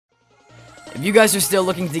If you guys are still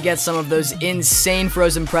looking to get some of those insane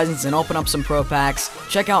frozen presents and open up some pro packs,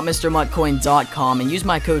 check out MrMuttCoin.com and use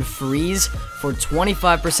my code FREEZE for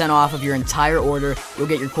 25% off of your entire order. You'll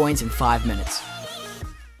get your coins in 5 minutes.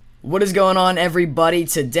 What is going on, everybody?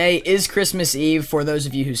 Today is Christmas Eve for those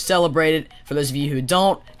of you who celebrate it. For those of you who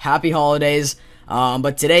don't, happy holidays.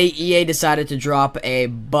 But today EA decided to drop a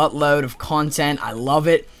buttload of content. I love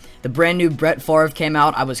it. The brand new Brett Favre came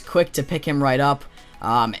out. I was quick to pick him right up.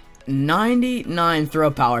 99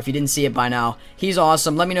 throw power, if you didn't see it by now. He's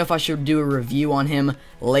awesome. Let me know if I should do a review on him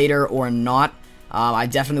later or not. I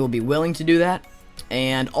definitely will be willing to do that.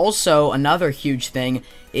 And also, another huge thing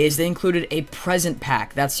is they included a present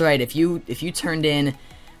pack. That's right. If you turned in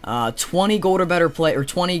 20 gold or better play, or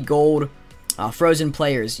 20 gold frozen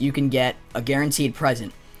players, you can get a guaranteed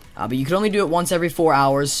present. But you can only do it once every 4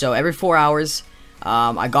 hours. So every 4 hours,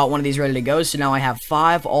 I got one of these ready to go. So now I have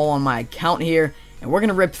 5 all on my account here. And we're going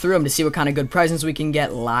to rip through them to see what kind of good presents we can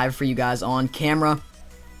get live for you guys on camera.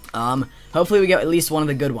 Hopefully we get at least one of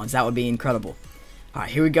the good ones. That would be incredible.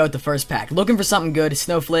 Alright, here we go with the first pack. Looking for something good.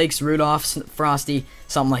 Snowflakes, Rudolph, Frosty,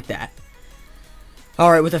 something like that.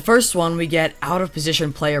 Alright, with the first one, we get out of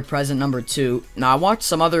position player present number 2. Now, I watched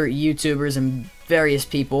some other YouTubers and various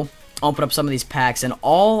people open up some of these packs, and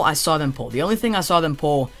all I saw them pull, the only thing I saw them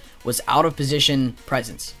pull was out of position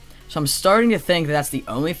presents. So I'm starting to think that that's the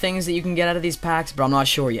only things that you can get out of these packs, but I'm not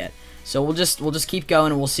sure yet. So we'll just keep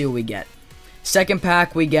going and we'll see what we get. Second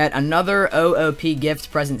pack, we get another OOP gift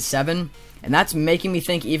present 7, and that's making me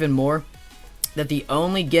think even more that the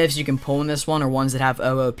only gifts you can pull in this one are ones that have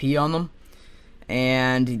OOP on them.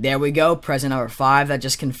 And there we go, present number 5. That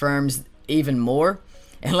just confirms even more.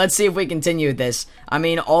 And let's see if we continue with this. I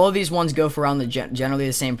mean, all of these ones go for around generally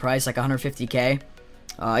the same price, like 150k.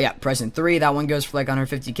 Yeah, present 3, that one goes for like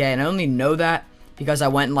 150k, and I only know that because I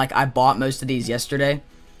went and I bought most of these yesterday.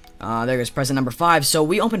 There goes present number 5. So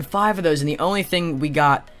we opened 5 of those, and the only thing we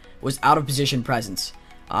got was out of position presents.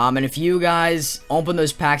 And if you guys opened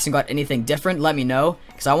those packs and got anything different, let me know,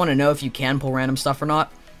 because I want to know if you can pull random stuff or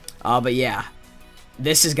not. But yeah,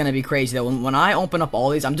 this is going to be crazy though. When I open up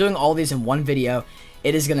all these, I'm doing all these in one video,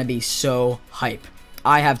 it is going to be so hype.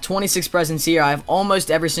 I have 26 presents here. I have almost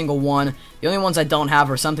every single one. The only ones I don't have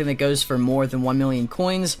are something that goes for more than 1 million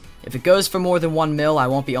coins. If it goes for more than 1 mil, I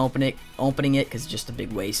won't be opening it because it's just a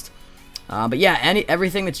big waste. But yeah,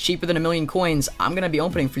 everything that's cheaper than 1 million coins, I'm going to be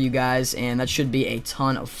opening for you guys, and that should be a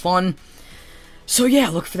ton of fun. So yeah,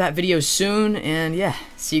 look for that video soon, and yeah,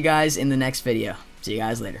 see you guys in the next video. See you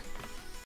guys later.